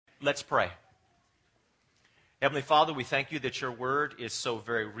Let's pray. Heavenly Father, we thank you that your word is so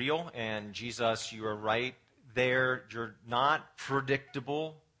very real. And Jesus, you are right there. You're not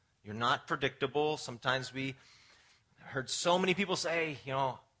predictable. You're not predictable. Sometimes we heard so many people say,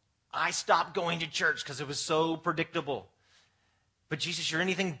 I stopped going to church because it was so predictable. But Jesus, you're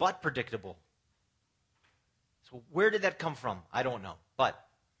anything but predictable. So where did that come from? I don't know. But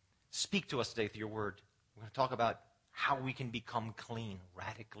speak to us today through your word. We're going to talk about how we can become clean,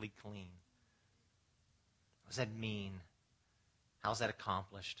 radically clean. What does that mean? How's that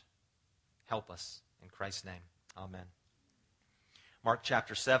accomplished? Help us. In Christ's name, amen. Mark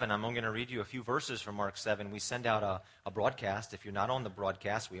chapter 7, I'm only going to read you a few verses from Mark 7. We send out a broadcast. If you're not on the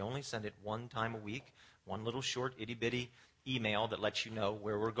broadcast, we only send it one time a week, one little short itty-bitty email that lets you know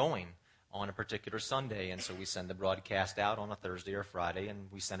where we're going on a particular Sunday. And so we send the broadcast out on a Thursday or Friday, and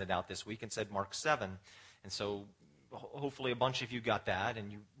we sent it out this week and said Mark 7. And so hopefully a bunch of you got that and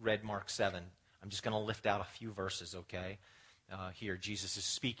you read Mark 7. I'm just going to lift out a few verses, okay? Here, Jesus is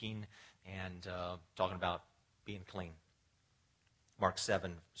speaking and talking about being clean. Mark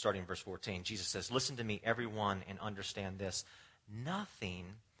 7, starting in verse 14, Jesus says, "Listen to me, everyone, and understand this. Nothing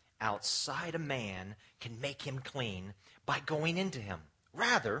outside a man can make him clean by going into him.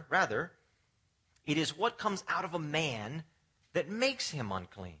 Rather, it is what comes out of a man that makes him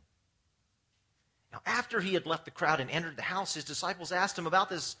unclean." Now, after he had left the crowd and entered the house, his disciples asked him about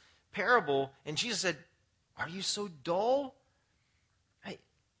this parable, and Jesus said, "Are you so dull? Hey,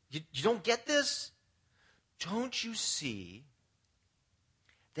 you don't get this? Don't you see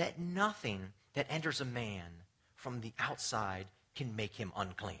that nothing that enters a man from the outside can make him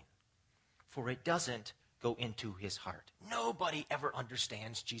unclean? For it doesn't go into his heart." Nobody ever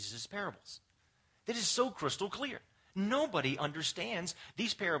understands Jesus' parables. That is so crystal clear. Nobody understands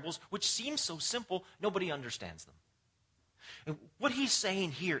these parables, which seem so simple. Nobody understands them. And what he's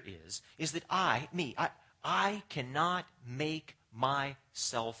saying here is that I cannot make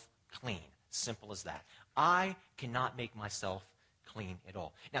myself clean. Simple as that. I cannot make myself clean at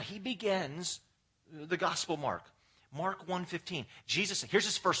all. Now, he begins the Gospel Mark 1:15. Jesus, here's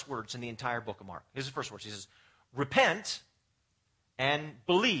his first words in the entire book of Mark. Here's his first words. He says, "Repent and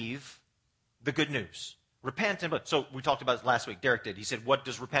believe the good news." Repent and believe. So we talked about it last week. Derek did. He said, what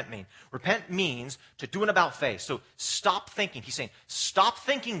does repent mean? Repent means to do an about face. So stop thinking. He's saying, stop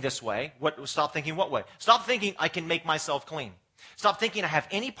thinking this way. Stop thinking what way? Stop thinking I can make myself clean. Stop thinking I have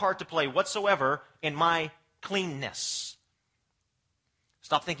any part to play whatsoever in my cleanness.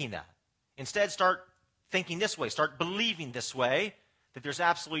 Stop thinking that. Instead, start thinking this way. Start believing this way, that there's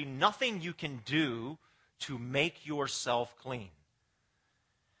absolutely nothing you can do to make yourself clean.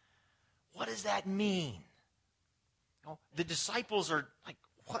 What does that mean? The disciples are like,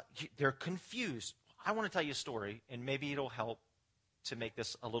 what? They're confused. I want to tell you a story, and maybe it'll help to make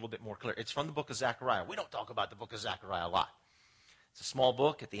this a little bit more clear. It's from the book of Zechariah. We don't talk about the book of Zechariah a lot. It's a small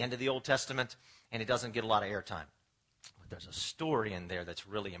book at the end of the Old Testament, and it doesn't get a lot of airtime. But there's a story in there that's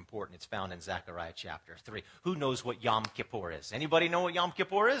really important. It's found in Zechariah chapter 3. Who knows what Yom Kippur is? Anybody know what Yom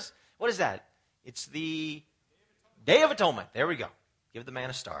Kippur is? What is that? It's the Day of Atonement. There we go. Give the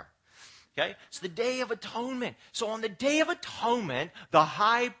man a star. Okay? It's the Day of Atonement. So on the Day of Atonement, the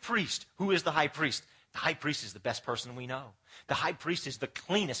high priest, who is the high priest? The high priest is the best person we know. The high priest is the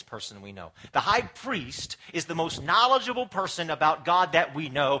cleanest person we know. The high priest is the most knowledgeable person about God that we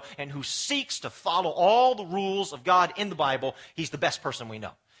know and who seeks to follow all the rules of God in the Bible. He's the best person we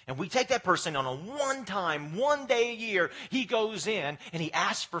know. And we take that person on a one day a year, he goes in and he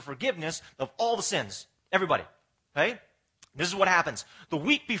asks for forgiveness of all the sins. Everybody. Okay? This is what happens. The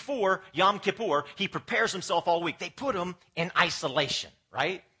week before Yom Kippur, he prepares himself all week. They put him in isolation,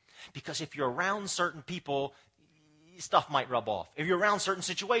 right? Because if you're around certain people, stuff might rub off. If you're around certain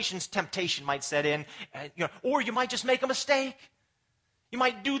situations, temptation might set in, or you might just make a mistake. You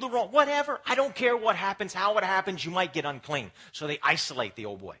might do the wrong, whatever. I don't care what happens, how it happens, you might get unclean. So they isolate the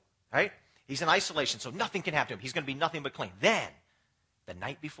old boy, right? He's in isolation, so nothing can happen to him. He's going to be nothing but clean. Then, the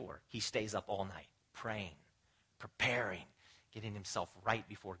night before, he stays up all night, praying, preparing, getting himself right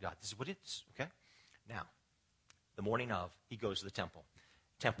before God. This is what it is, okay? Now, the morning of, he goes to the temple.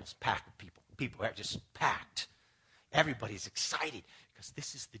 Temple's packed with people. People are just packed. Everybody's excited because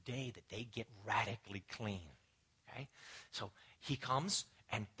this is the day that they get radically clean, okay? So he comes,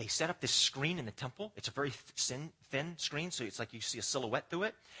 and they set up this screen in the temple. It's a very thin screen, so it's like you see a silhouette through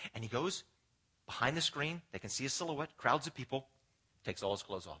it. And he goes behind the screen. They can see a silhouette, crowds of people, takes all his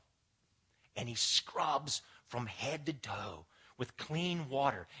clothes off. And he scrubs from head to toe with clean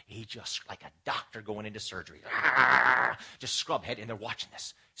water. He just, like a doctor going into surgery, just scrub head, and they're watching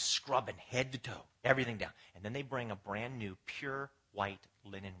this, scrubbing head to toe, everything down. And then they bring a brand new, pure white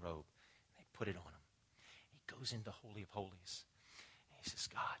linen robe. They put it on him. He goes into the Holy of Holies. And he says,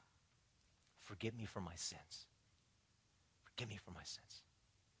 God, forgive me for my sins. Forgive me for my sins.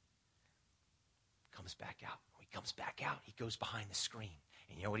 Comes back out. When he comes back out, he goes behind the screen.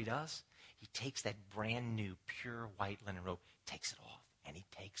 And you know what he does? He takes that brand new, pure white linen robe, takes it off, and he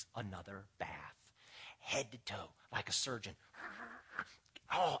takes another bath. Head to toe, like a surgeon.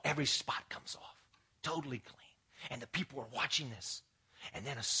 Oh, every spot comes off. Totally clean. And the people are watching this. And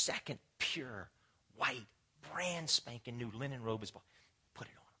then a second pure, white, brand spanking new linen robe is put it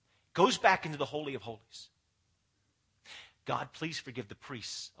on him. Goes back into the Holy of Holies. God, please forgive the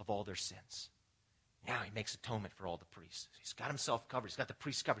priests of all their sins. Now he makes atonement for all the priests. He's got himself covered. He's got the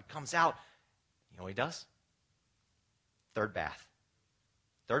priests covered. Comes out. You know what he does? Third bath.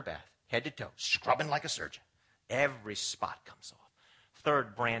 Third bath. Head to toe. Scrubbing like a surgeon. Every spot comes off.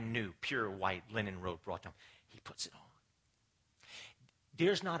 Third brand new, pure white linen robe brought to him. He puts it on.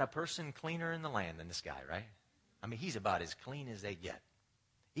 There's not a person cleaner in the land than this guy, right? I mean, he's about as clean as they get.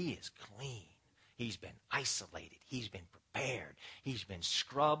 He is clean. He's been isolated. He's been prepared. He's been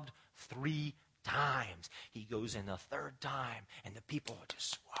scrubbed 3 times. He goes in the third time, and the people are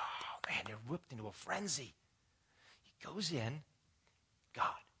just, wow, man, they're whipped into a frenzy. He goes in,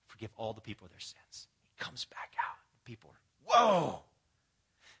 God, forgive all the people their sins. He comes back out. People are, whoa!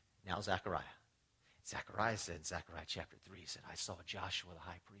 Now Zechariah. Zechariah said in Zechariah chapter 3, he said, I saw Joshua the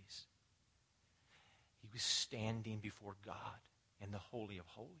high priest. He was standing before God in the Holy of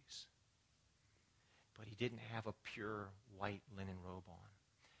Holies. But he didn't have a pure white linen robe on.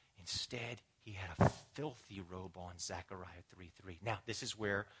 Instead, he had a filthy robe on, Zechariah 3:3. Now, this is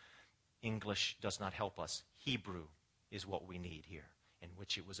where English does not help us. Hebrew is what we need here, in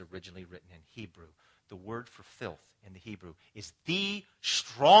which it was originally written in Hebrew. The word for filth in the Hebrew is the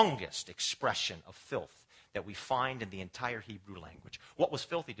strongest expression of filth that we find in the entire Hebrew language. What was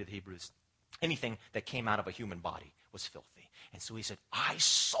filthy to the Hebrews? Anything that came out of a human body was filthy. And so he said, I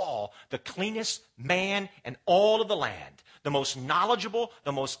saw the cleanest man in all of the land, the most knowledgeable,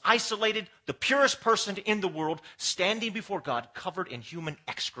 the most isolated, the purest person in the world, standing before God, covered in human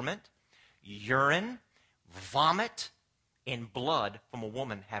excrement, urine, vomit, and blood from a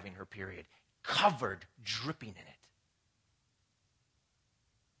woman having her period, covered, dripping in it.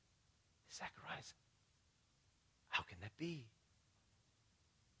 Zechariah, how can that be?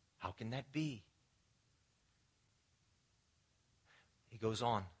 How can that be? He goes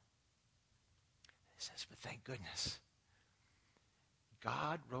on. He says, but thank goodness,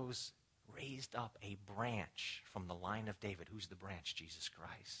 God raised up a branch from the line of David. Who's the branch? Jesus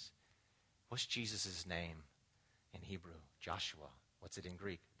Christ. What's Jesus' name in Hebrew? Joshua. What's it in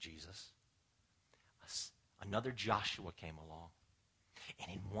Greek? Jesus. Another Joshua came along.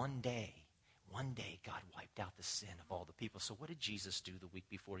 And in one day, God wiped out the sin of all the people. So what did Jesus do the week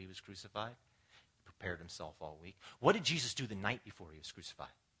before he was crucified? Prepared himself all week. What did Jesus do the night before he was crucified?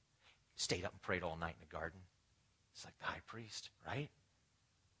 Stayed up and prayed all night in the garden. It's like the high priest, right?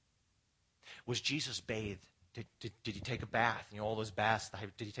 Was Jesus bathed? Did he take a bath? You know, all those baths.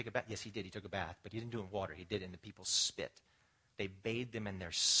 Did he take a bath? Yes, he did. He took a bath. But he didn't do it in water. He did it in the people's spit. They bathed them in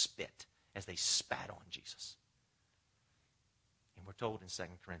their spit as they spat on Jesus. And we're told in 2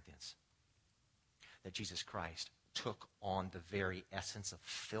 Corinthians that Jesus Christ took on the very essence of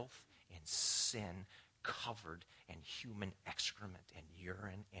filth and sin, covered in human excrement and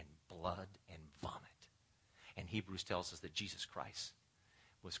urine and blood and vomit. And Hebrews tells us that Jesus Christ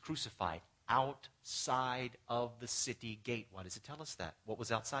was crucified outside of the city gate. Why does it tell us that? What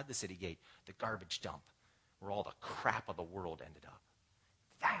was outside the city gate? The garbage dump, where all the crap of the world ended up.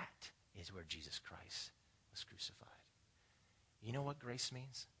 That is where Jesus Christ was crucified. You know what grace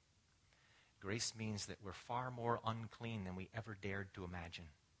means? Grace means that we're far more unclean than we ever dared to imagine.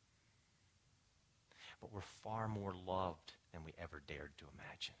 But we're far more loved than we ever dared to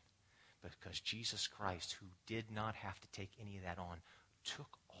imagine. Because Jesus Christ, who did not have to take any of that on, took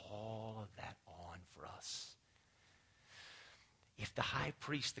all of that on for us. If the high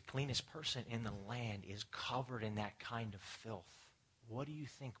priest, the cleanest person in the land, is covered in that kind of filth, what do you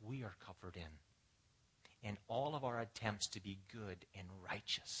think we are covered in? In all of our attempts to be good and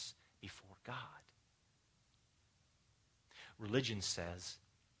righteous before God. Religion says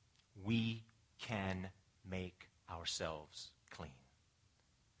we can make ourselves clean.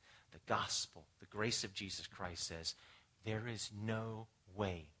 The gospel, the grace of Jesus Christ says there is no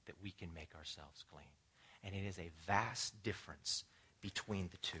way that we can make ourselves clean. And it is a vast difference between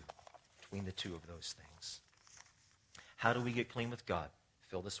the two of those things. How do we get clean with God?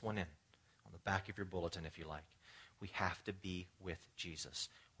 Fill this one in on the back of your bulletin if you like. We have to be with Jesus.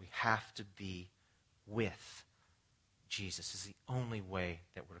 We have to be with Jesus is the only way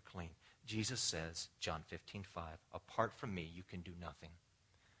that we're clean. Jesus says, John 15:5, apart from me, you can do nothing.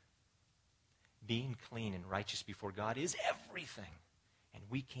 Being clean and righteous before God is everything. And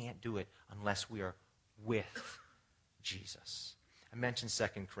we can't do it unless we are with Jesus. I mentioned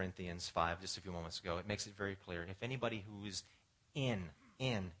 2 Corinthians 5 just a few moments ago. It makes it very clear. If anybody who is in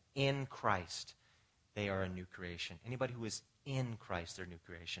Christ, they are a new creation. Anybody who is in Christ, they're a new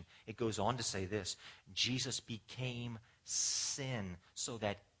creation. It goes on to say this: Jesus became sin so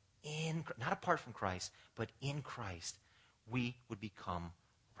that not apart from Christ, but in Christ, we would become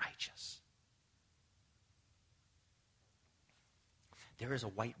righteous. There is a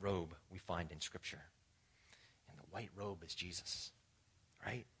white robe we find in Scripture. And the white robe is Jesus,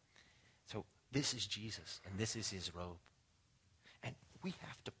 right? So this is Jesus, and this is his robe. And we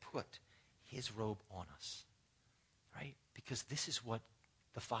have to put his robe on us, right? Because this is what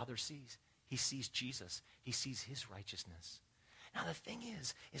the Father sees. He sees Jesus. He sees his righteousness. Now the thing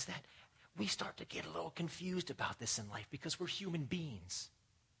is that we start to get a little confused about this in life because we're human beings.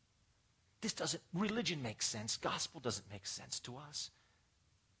 Religion makes sense. Gospel doesn't make sense to us.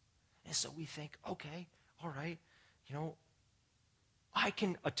 And so we think, okay, all right, I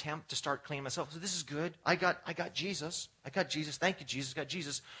can attempt to start cleaning myself. So this is good. I got Jesus. I got Jesus. Thank you, Jesus. I got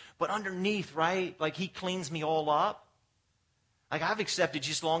Jesus. But underneath, right, like he cleans me all up. Like I've accepted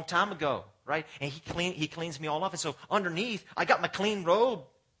Jesus a long time ago, right? And he cleans me all up. And so underneath, I got my clean robe,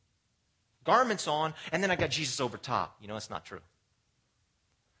 garments on, and then I got Jesus over top. It's not true.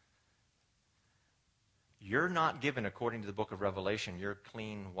 You're not given, according to the book of Revelation, your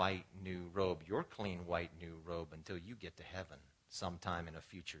clean white new robe, your clean white new robe until you get to heaven sometime in a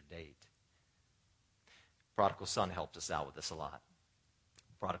future date. Prodigal son helped us out with this a lot.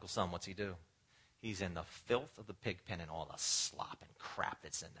 Prodigal son, what's he do? He's in the filth of the pig pen and all the slop and crap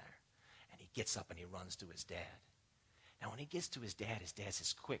that's in there. And he gets up and he runs to his dad. Now, when he gets to his dad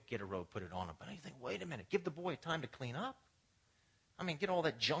says, quick, get a robe, put it on him. But you think, wait a minute, give the boy time to clean up. Get all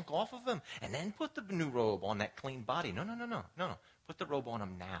that junk off of him and then put the new robe on that clean body. No. Put the robe on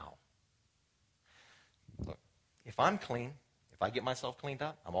him now. Look, if I'm clean, if I get myself cleaned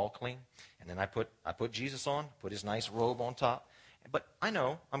up, I'm all clean, and then I put Jesus on, put his nice robe on top, but I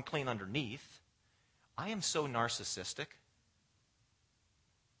know I'm clean underneath. I am so narcissistic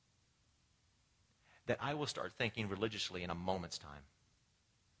that I will start thinking religiously in a moment's time.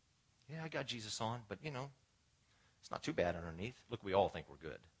 Yeah, I got Jesus on, but it's not too bad underneath. Look, we all think we're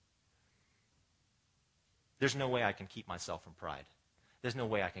good. There's no way I can keep myself from pride. There's no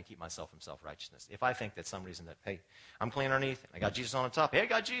way I can keep myself from self-righteousness. If I think that some reason that, hey, I'm clean underneath, I got Jesus on the top. Hey, I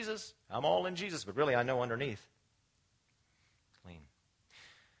got Jesus. I'm all in Jesus. But really, I know underneath, clean.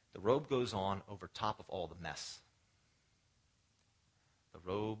 The robe goes on over top of all the mess. The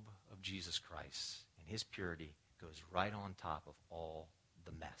robe of Jesus Christ and his purity goes right on top of all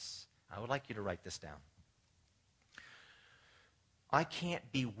the mess. I would like you to write this down. I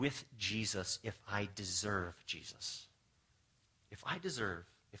can't be with Jesus if I deserve Jesus. If I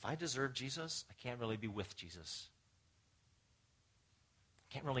deserve Jesus, I can't really be with Jesus.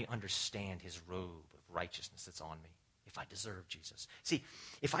 I can't really understand his robe of righteousness that's on me if I deserve Jesus. See,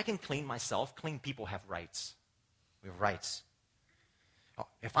 if I can clean myself, clean people have rights. We have rights.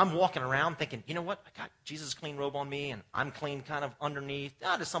 If I'm walking around thinking, you know what, I got Jesus' clean robe on me and I'm clean kind of underneath,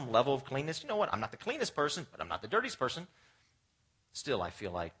 to some level of cleanness, you know what, I'm not the cleanest person, but I'm not the dirtiest person. Still, I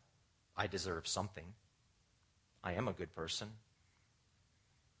feel like I deserve something. I am a good person.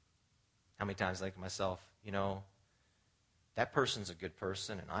 How many times I think to myself, that person's a good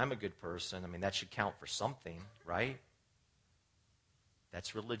person and I'm a good person. That should count for something, right?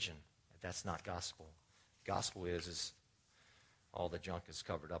 That's religion. That's not gospel. Gospel is all the junk is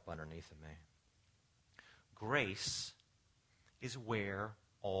covered up underneath of me. Grace is where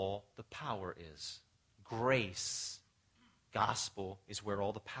all the power is. Grace. Gospel is where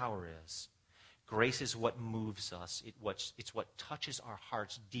all the power is. Grace is what moves us. It's what touches our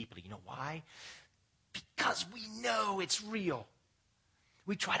hearts deeply. You know why? Because we know it's real.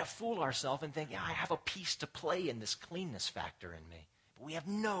 We try to fool ourselves and think, I have a piece to play in this cleanness factor in me. But we have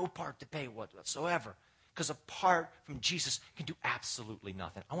no part to play whatsoever. Because apart from Jesus can do absolutely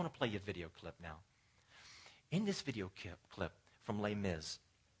nothing. I want to play you a video clip now. In this video clip from Les Mis,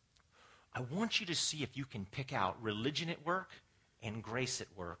 I want you to see if you can pick out religion at work and grace at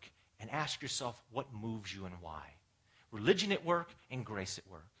work and ask yourself what moves you and why. Religion at work and grace at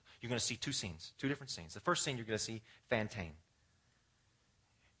work. You're going to see two different scenes. The first scene, you're going to see Fantine.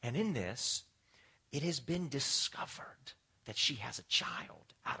 And in this, it has been discovered that she has a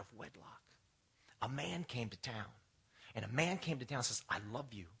child out of wedlock. A man came to town. And a man came to town and says, I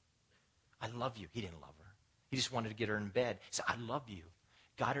love you. I love you. He didn't love her. He just wanted to get her in bed. He said, I love you.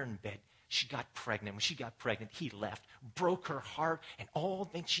 Got her in bed. She got pregnant. When she got pregnant, he left, broke her heart, and all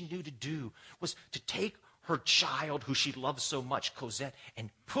that she knew to do was to take her child, who she loved so much, Cosette, and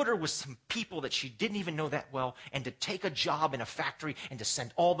put her with some people that she didn't even know that well, and to take a job in a factory and to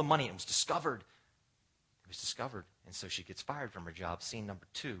send all the money. It was discovered. It was discovered. And so she gets fired from her job. Scene number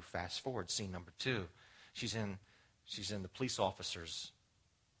 2. Fast forward, scene number 2. She's in the police officer's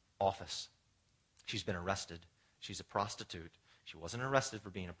office. She's been arrested. She's a prostitute. She wasn't arrested for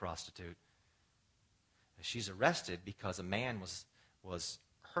being a prostitute. She's arrested because a man was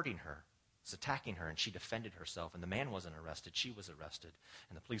hurting her, was attacking her, and she defended herself. And the man wasn't arrested. She was arrested.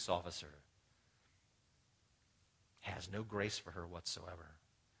 And the police officer has no grace for her whatsoever.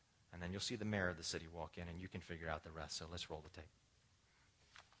 And then you'll see the mayor of the city walk in, and you can figure out the rest. So let's roll the tape.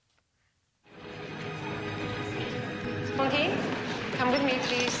 Spunky, come with me,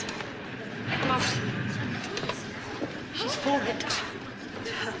 please. Come on. She's fallen.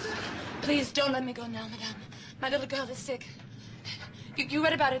 Please don't let me go now, madame. My little girl is sick. You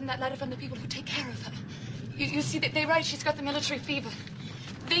read about it in that letter from the people who take care of her. You see, they write she's got the military fever.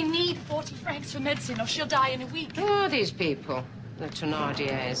 They need 40 francs for medicine or she'll die in a week. Who are these people? The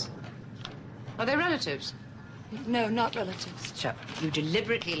Thénardiers. Are they relatives? No, not relatives. So, you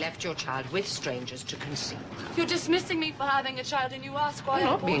deliberately left your child with strangers to conceive. You're dismissing me for having a child and you ask why You're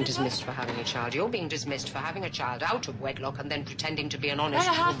I not being aborted dismissed her? for having a child. You're being dismissed for having a child out of wedlock and then pretending to be an honest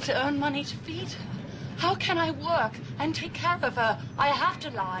I have woman. to earn money to feed her. How can I work and take care of her? I have to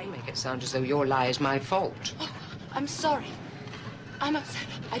lie. You make it sound as though your lie is my fault. Oh, I'm sorry. I'm upset.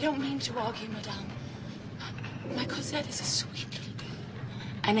 I don't mean to argue, madame. My Cosette is a sweet little girl.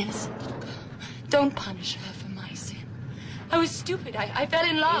 An innocent little girl. Don't punish her for my sin. I was stupid. I fell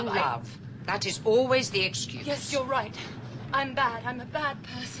in love. In love. That is always the excuse. Yes, you're right. I'm bad. I'm a bad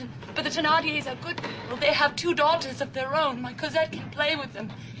person. But the Thénardiers are good people. They have 2 daughters of their own. My Cosette can play with them.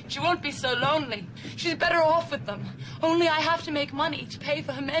 She won't be so lonely. She's better off with them. Only I have to make money to pay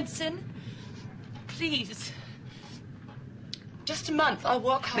for her medicine. Please. Just a month. I'll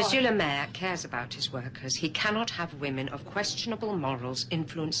work hard. Monsieur le Maire cares about his workers. He cannot have women of questionable morals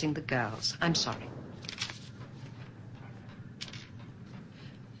influencing the girls. I'm sorry.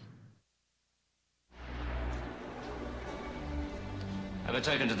 Have her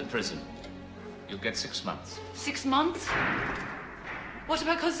taken to the prison. You'll get 6 months. 6 months? What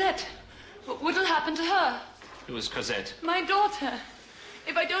about Cosette? What'll happen to her? Who is Cosette? My daughter.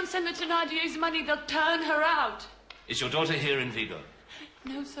 If I don't send the Thénardiers money, they'll turn her out. Is your daughter here in Vigo?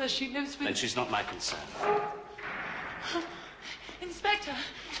 No, sir. She lives with... Then she's not my concern. Inspector,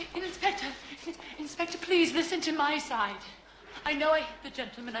 please listen to my side. I know I hit the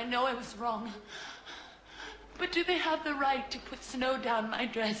gentleman. I know I was wrong. But do they have the right to put snow down my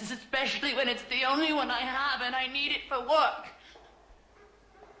dresses, especially when it's the only one I have and I need it for work?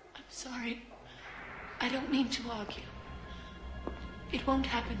 I'm sorry. I don't mean to argue. It won't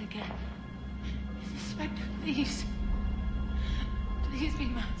happen again. Inspector, please. Please be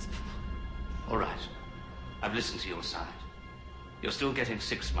merciful. All right. I've listened to your side. You're still getting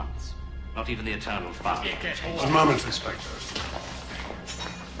 6 months. Not even the eternal fire. One moment, Inspector.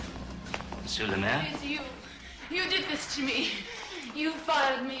 Monsieur le Maire? It's you. You did this to me. You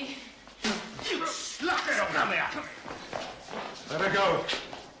fired me. You slacker! Come here. Let her go.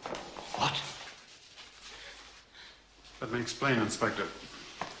 What? Let me explain, Inspector.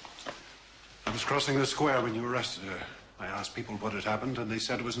 I was crossing the square when you arrested her. I asked people what had happened, and they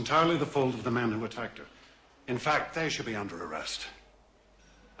said it was entirely the fault of the men who attacked her. In fact, they should be under arrest.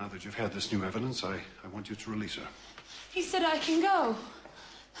 Now that you've had this new evidence, I want you to release her. He said I can go.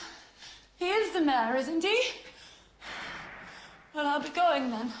 He is the mayor, isn't he? Well, I'll be going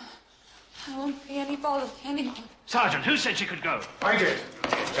then. I won't be any bother anymore. Sergeant, who said she could go? I did.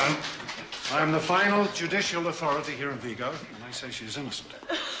 John. I am the final judicial authority here in Vigo, and I say she's innocent.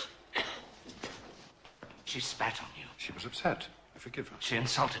 She spat on you. She was upset. I forgive her. She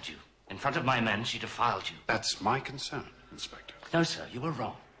insulted you. In front of my men, she defiled you. That's my concern, Inspector. No, sir, you were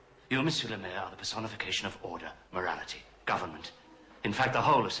wrong. You, Monsieur le Maire, are the personification of order, morality, government. In fact, the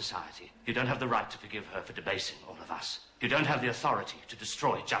whole of society. You don't have the right to forgive her for debasing all of us. You don't have the authority to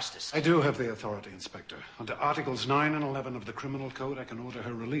destroy justice. I do have the authority, Inspector. Under Articles 9 and 11 of the Criminal Code, I can order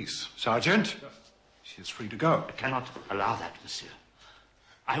her release. Sergeant, she is free to go. I cannot allow that, monsieur.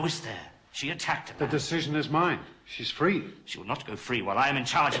 I was there. She attacked a The man. decision is mine. She's free. She will not go free while I am in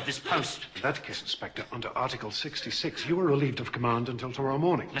charge of this post. In that case, Inspector, under Article 66, you are relieved of command until tomorrow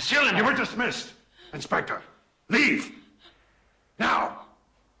morning. Monsieur le Maire! You were dismissed. Inspector, leave! Now!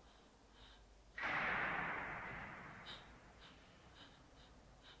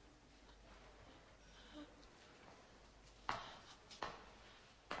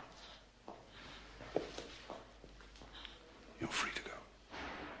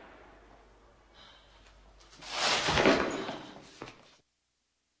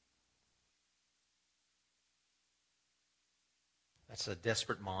 That's a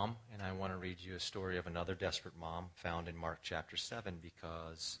desperate mom, and I want to read you a story of another desperate mom found in Mark chapter 7,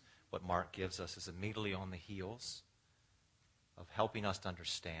 because what Mark gives us is immediately on the heels of helping us to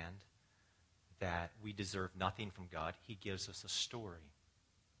understand that we deserve nothing from God. He gives us a story.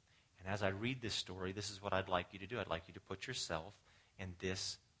 And as I read this story, this is what I'd like you to do. I'd like you to put yourself in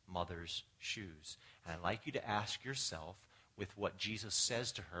this mother's shoes. And I'd like you to ask yourself, with what Jesus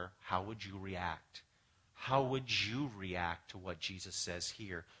says to her, how would you react? How would you react to what Jesus says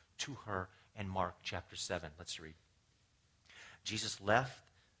here to her in Mark chapter 7? Let's read. Jesus left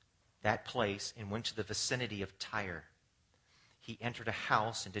that place and went to the vicinity of Tyre. He entered a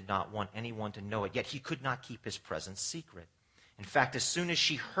house and did not want anyone to know it, yet he could not keep his presence secret. In fact, as soon as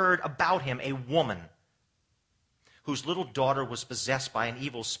she heard about him, a woman whose little daughter was possessed by an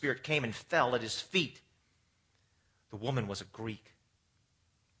evil spirit came and fell at his feet. The woman was a Greek,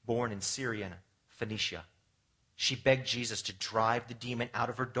 born in Syria and Phoenicia. She begged Jesus to drive the demon out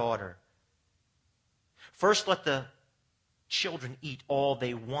of her daughter. First, let the children eat all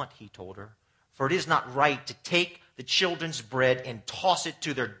they want, he told her, for it is not right to take the children's bread and toss it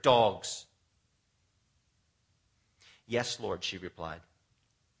to their dogs. Yes, Lord, she replied,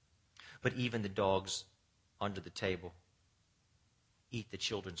 but even the dogs under the table eat the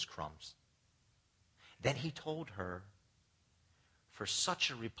children's crumbs. Then he told her, for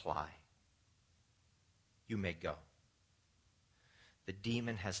such a reply, you may go. The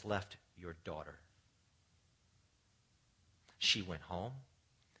demon has left your daughter. She went home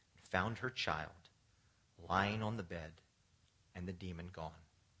and found her child lying on the bed and the demon gone.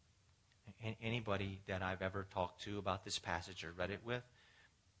 Anybody that I've ever talked to about this passage or read it with,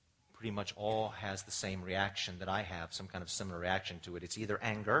 pretty much all has the same reaction that I have, some kind of similar reaction to it. It's either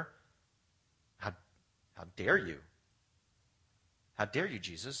anger, how dare you? How dare you,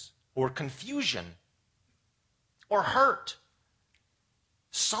 Jesus? Or confusion, or hurt.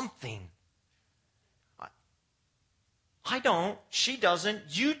 Something. I don't, she doesn't,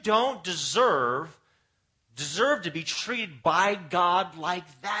 you don't deserve to be treated by God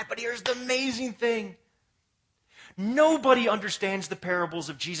like that. But here's the amazing thing. Nobody understands the parables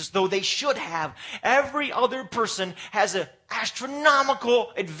of Jesus, though they should have. Every other person has an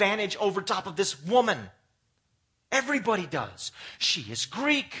astronomical advantage over top of this woman. Everybody does. She is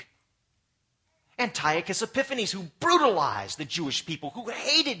Greek. Antiochus Epiphanes, who brutalized the Jewish people, who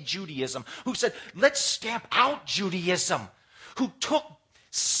hated Judaism, who said, let's stamp out Judaism, who took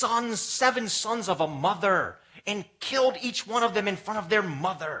 7 sons of a mother and killed each one of them in front of their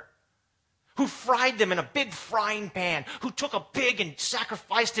mother, who fried them in a big frying pan, who took a pig and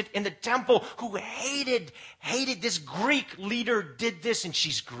sacrificed it in the temple, who hated this Greek leader did this, and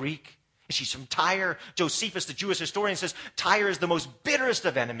she's Greek. She's from Tyre. Josephus, the Jewish historian, says Tyre is the most bitterest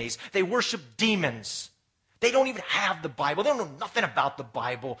of enemies. They worship demons. They don't even have the Bible. They don't know nothing about the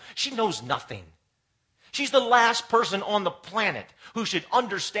Bible. She knows nothing. She's the last person on the planet who should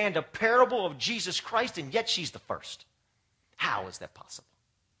understand a parable of Jesus Christ, and yet she's the first. How is that possible?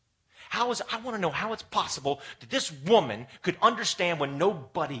 I want to know how it's possible that this woman could understand when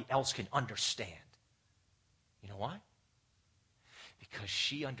nobody else can understand. You know why? Because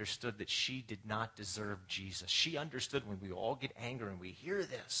she understood that she did not deserve Jesus. She understood when we all get angry and we hear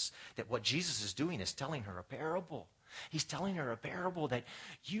this, that what Jesus is doing is telling her a parable. He's telling her a parable that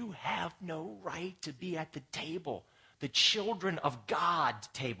you have no right to be at the table. The children of God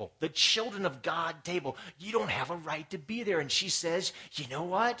table. The children of God table. You don't have a right to be there. And she says, you know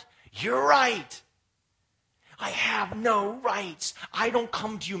what? You're right. I have no rights. I don't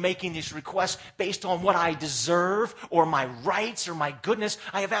come to you making this request based on what I deserve or my rights or my goodness.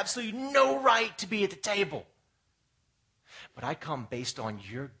 I have absolutely no right to be at the table. But I come based on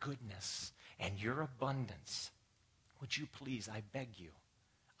your goodness and your abundance. Would you please, I beg you,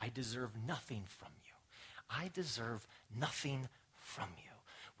 I deserve nothing from you. I deserve nothing from you.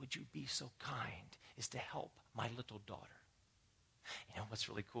 Would you be so kind as to help my little daughter? You know what's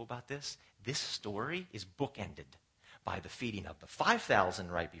really cool about this? This story is bookended by the feeding of the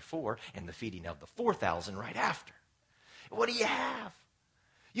 5,000 right before and the feeding of the 4,000 right after. What do you have?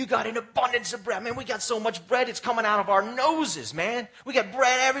 You got an abundance of bread. Man, we got so much bread, it's coming out of our noses, man. We got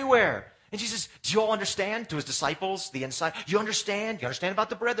bread everywhere. And Jesus, do you all understand? To his disciples, the inside, you understand? You understand about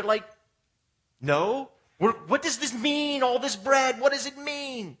the bread? They're like, no. What does this mean, all this bread? What does it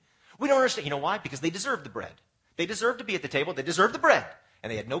mean? We don't understand. You know why? Because they deserve the bread. They deserve to be at the table. They deserve the bread. And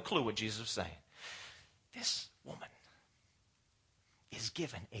they had no clue what Jesus was saying. This woman is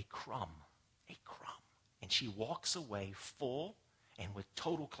given a crumb. And she walks away full and with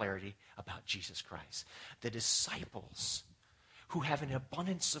total clarity about Jesus Christ. The disciples who have an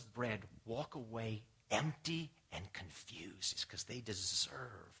abundance of bread walk away empty and confused. It's because they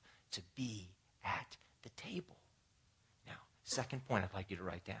deserve to be at the table. Now, second point I'd like you to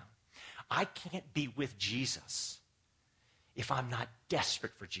write down. I can't be with Jesus if I'm not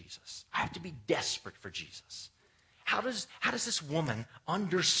desperate for Jesus. I have to be desperate for Jesus. How does this woman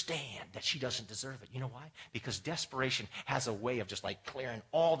understand that she doesn't deserve it? You know why? Because desperation has a way of just like clearing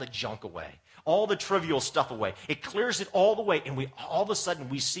all the junk away, all the trivial stuff away. It clears it all the way, and all of a sudden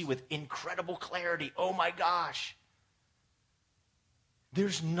we see with incredible clarity, oh my gosh,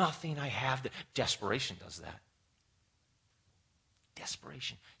 there's nothing I have that... Desperation does that.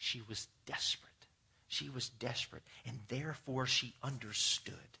 Desperation. She was desperate. She was desperate, and therefore she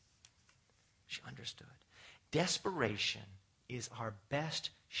understood. She understood. Desperation is our best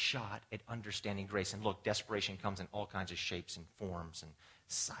shot at understanding grace. And look, desperation comes in all kinds of shapes and forms and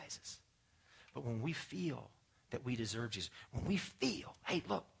sizes. But when we feel that we deserve Jesus, when we feel, hey,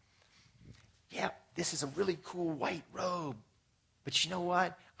 look, yeah, this is a really cool white robe, but you know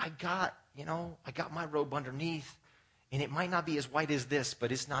what? I got my robe underneath, and it might not be as white as this,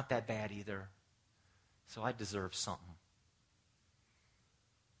 but it's not that bad either. So I deserve something.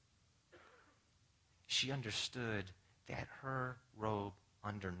 She understood that her robe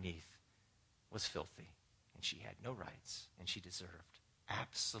underneath was filthy, and she had no rights, and she deserved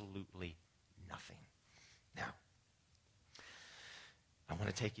absolutely nothing. Now, I want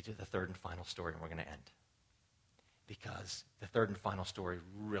to take you to the third and final story, and we're going to end. Because the third and final story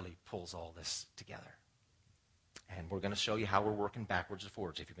really pulls all this together. And we're going to show you how we're working backwards and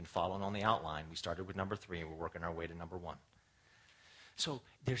forwards. If you've been following on the outline, we started with number 3, and we're working our way to number 1. So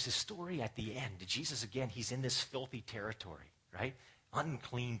there's a story at the end. Jesus, again, he's in this filthy territory, right?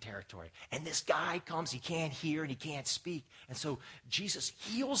 Unclean territory. And this guy comes, he can't hear and he can't speak. And so Jesus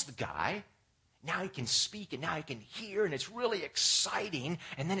heals the guy. Now he can speak and now he can hear, and it's really exciting.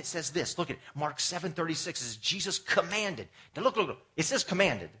 And then it says this. Look at Mark 7:36. It says Jesus commanded. Now look. It says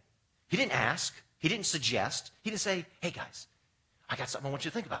commanded. He didn't ask. He didn't suggest. He didn't say, hey guys, I got something I want you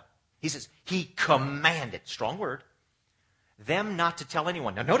to think about. He says, he commanded, strong word, them not to tell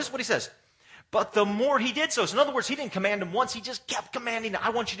anyone. Now notice what he says. But the more he did so in other words, he didn't command them once. He just kept commanding them. I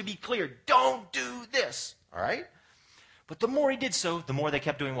want you to be clear. Don't do this. All right? But the more he did so, the more they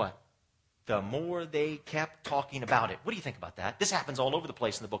kept doing what? The more they kept talking about it. What do you think about that? This happens all over the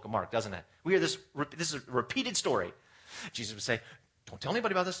place in the book of Mark, doesn't it? We hear this. This is a repeated story. Jesus would say, don't tell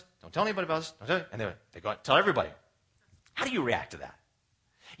anybody about this. Don't tell anybody about this. And they go tell everybody. How do you react to that?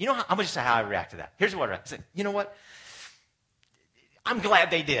 You know, I'm going to say how I react to that. Here's what I react. I say, you know what? I'm glad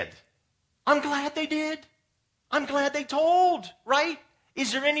they did. I'm glad they did. I'm glad they told, right?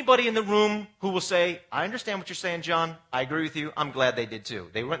 Is there anybody in the room who will say, I understand what you're saying, John. I agree with you. I'm glad they did too.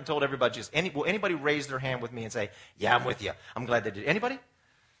 They went and told everybody. Will anybody raise their hand with me and say, yeah, I'm with you. I'm glad they did. Anybody?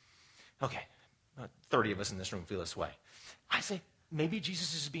 Okay. 30 of us in this room feel this way. I say, maybe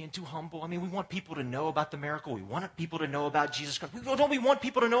Jesus is being too humble. I mean, we want people to know about the miracle. We want people to know about Jesus Christ. Don't we want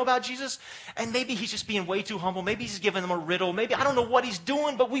people to know about Jesus? And maybe he's just being way too humble. Maybe he's giving them a riddle. Maybe I don't know what he's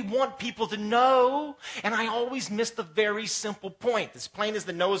doing, but we want people to know. And I always miss the very simple point. As plain as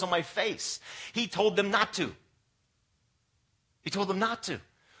the nose on my face. He told them not to. He told them not to.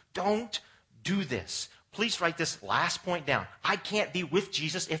 Don't do this. Please write this last point down. I can't be with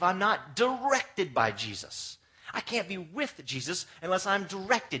Jesus if I'm not directed by Jesus. I can't be with Jesus unless I'm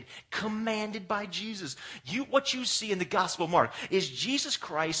directed, commanded by Jesus. What you see in the Gospel of Mark is Jesus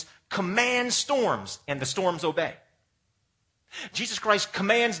Christ commands storms, and the storms obey. Jesus Christ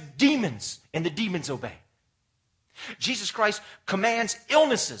commands demons, and the demons obey. Jesus Christ commands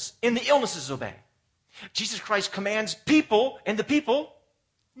illnesses, and the illnesses obey. Jesus Christ commands people, and the people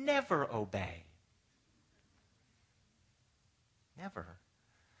never obey. Never.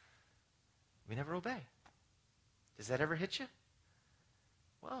 We never obey. Does that ever hit you?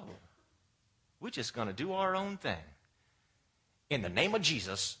 Whoa. We're just going to do our own thing. In the name of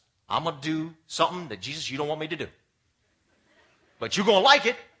Jesus, I'm going to do something that, Jesus, you don't want me to do. But you're going to like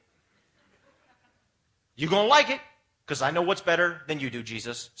it. You're going to like it because I know what's better than you do,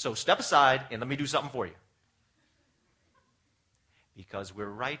 Jesus. So step aside and let me do something for you. Because we're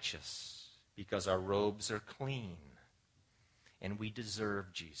righteous. Because our robes are clean. And we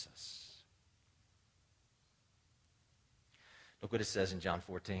deserve Jesus. Look what it says in John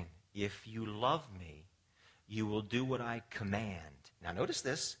 14. If you love me, you will do what I command. Now notice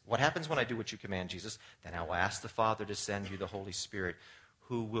this. What happens when I do what you command, Jesus? Then I will ask the Father to send you the Holy Spirit,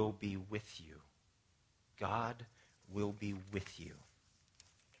 who will be with you. God will be with you.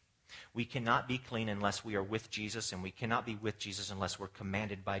 We cannot be clean unless we are with Jesus, and we cannot be with Jesus unless we're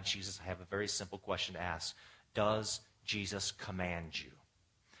commanded by Jesus. I have a very simple question to ask. Does Jesus command you?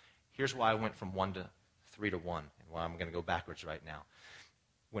 Here's why I went from 1 to 3-1. And well, I'm going to go backwards right now.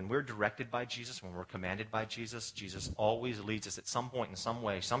 When we're directed by Jesus, when we're commanded by Jesus, Jesus always leads us at some point, in some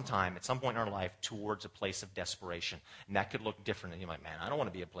way, sometime, at some point in our life, towards a place of desperation. And that could look different. And you're like, man, I don't want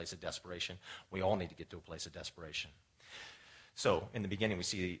to be a place of desperation. We all need to get to a place of desperation. So, in the beginning, we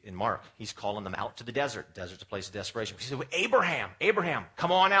see in Mark, he's calling them out to the desert. Desert's a place of desperation. We see Abraham,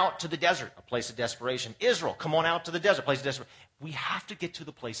 come on out to the desert, a place of desperation. Israel, come on out to the desert, a place of desperation. We have to get to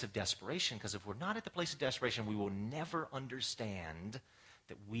the place of desperation, because if we're not at the place of desperation, we will never understand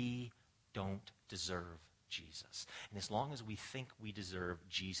that we don't deserve Jesus. And as long as we think we deserve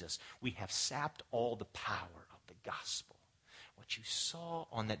Jesus, we have sapped all the power of the gospel. What you saw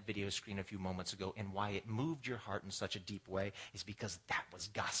on that video screen a few moments ago and why it moved your heart in such a deep way is because that was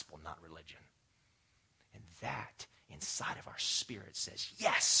gospel, not religion. And that inside of our spirit says,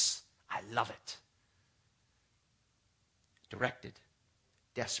 yes, I love it. Directed,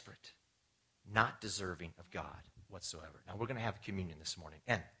 desperate, not deserving of God whatsoever. Now, we're going to have communion this morning.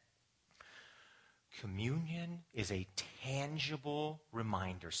 And communion is a tangible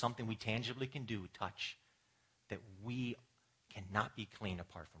reminder, something we tangibly can do, touch, that we cannot be clean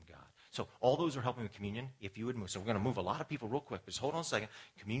apart from God. So all those who are helping with communion, if you would move. So we're going to move a lot of people real quick. But just hold on a second.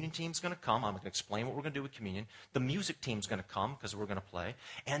 Communion team's going to come. I'm going to explain what we're going to do with communion. The music team's going to come because we're going to play.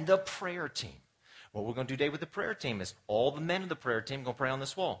 And the prayer team. What we're going to do today with the prayer team is all the men of the prayer team are going to pray on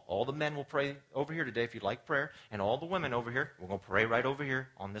this wall. All the men will pray over here today if you'd like prayer. And all the women over here, we're going to pray right over here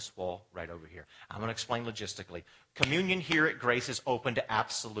on this wall, right over here. I'm going to explain logistically. Communion here at Grace is open to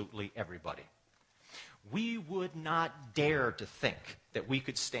absolutely everybody. We would not dare to think that we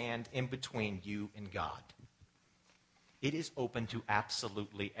could stand in between you and God. It is open to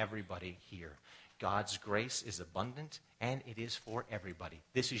absolutely everybody here. God's grace is abundant, and it is for everybody.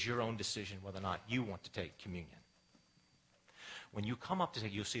 This is your own decision whether or not you want to take communion. When you come up to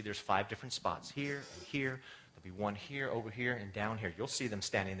take, you'll see there's 5 different spots here and here. There'll be one here, over here, and down here. You'll see them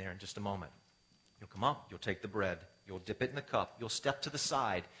standing there in just a moment. You'll come up, you'll take the bread, you'll dip it in the cup, you'll step to the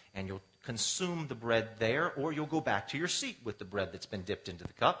side, and you'll consume the bread there, or you'll go back to your seat with the bread that's been dipped into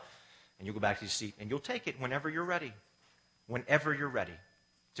the cup, and you'll go back to your seat, and you'll take it whenever you're ready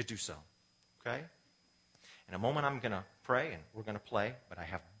to do so. Okay? In a moment, I'm going to pray, and we're going to play, but I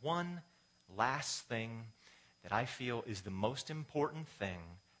have one last thing that I feel is the most important thing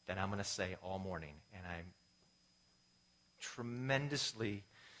that I'm going to say all morning, and I'm tremendously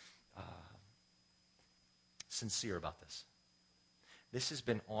sincere about this. This has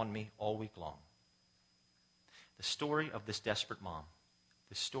been on me all week long. The story of this desperate mom,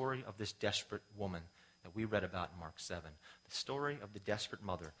 the story of this desperate woman that we read about in Mark 7, the story of the desperate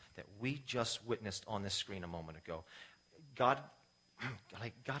mother that we just witnessed on this screen a moment ago. God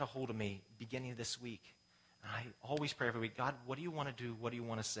got a hold of me beginning of this week. And I always pray every week, God, what do you want to do? What do you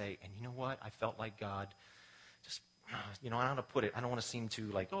want to say? And you know what? I felt like God just, I don't know how to put it. I don't want to seem too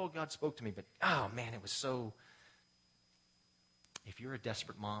like, oh, God spoke to me. But, oh, man, it was so. If you're a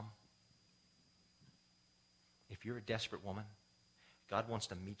desperate mom, if you're a desperate woman, God wants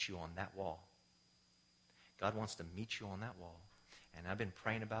to meet you on that wall. God wants to meet you on that wall. And I've been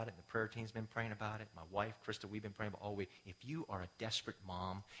praying about it. The prayer team's been praying about it. My wife, Krista, we've been praying about it all week. If you are a desperate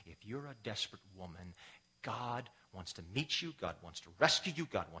mom, if you're a desperate woman, God wants to meet you. God wants to rescue you.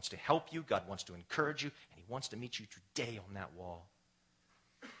 God wants to help you. God wants to encourage you. And he wants to meet you today on that wall.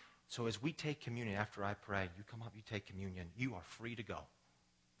 So as we take communion, after I pray, you come up, you take communion, you are free to go.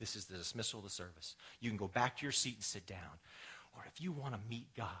 This is the dismissal of the service. You can go back to your seat and sit down. Or if you want to meet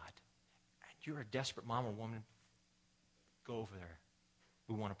God, and you're a desperate mom or woman, go over there.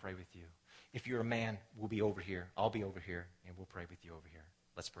 We want to pray with you. If you're a man, we'll be over here. I'll be over here, and we'll pray with you over here.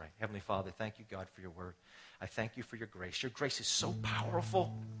 Let's pray. Heavenly Father, thank you, God, for your word. I thank you for your grace. Your grace is so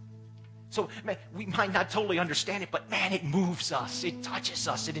powerful. So, man, we might not totally understand it, but, man, it moves us. It touches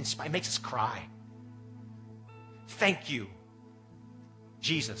us. It inspires, it makes us cry. Thank you,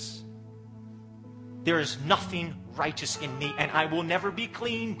 Jesus. There is nothing righteous in me, and I will never be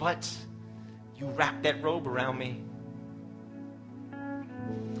clean, but you wrap that robe around me.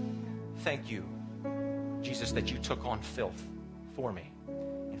 Thank you, Jesus, that you took on filth for me.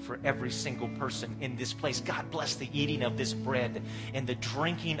 For every single person in this place. God bless the eating of this bread and the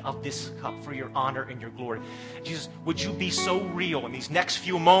drinking of this cup for your honor and your glory. Jesus, would you be so real in these next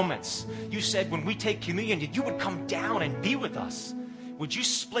few moments? You said when we take communion, you would come down and be with us. Would you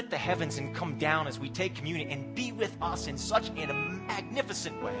split the heavens and come down as we take communion and be with us in such a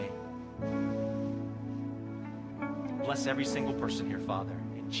magnificent way? Bless every single person here, Father.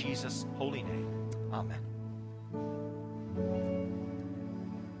 In Jesus' holy name, amen.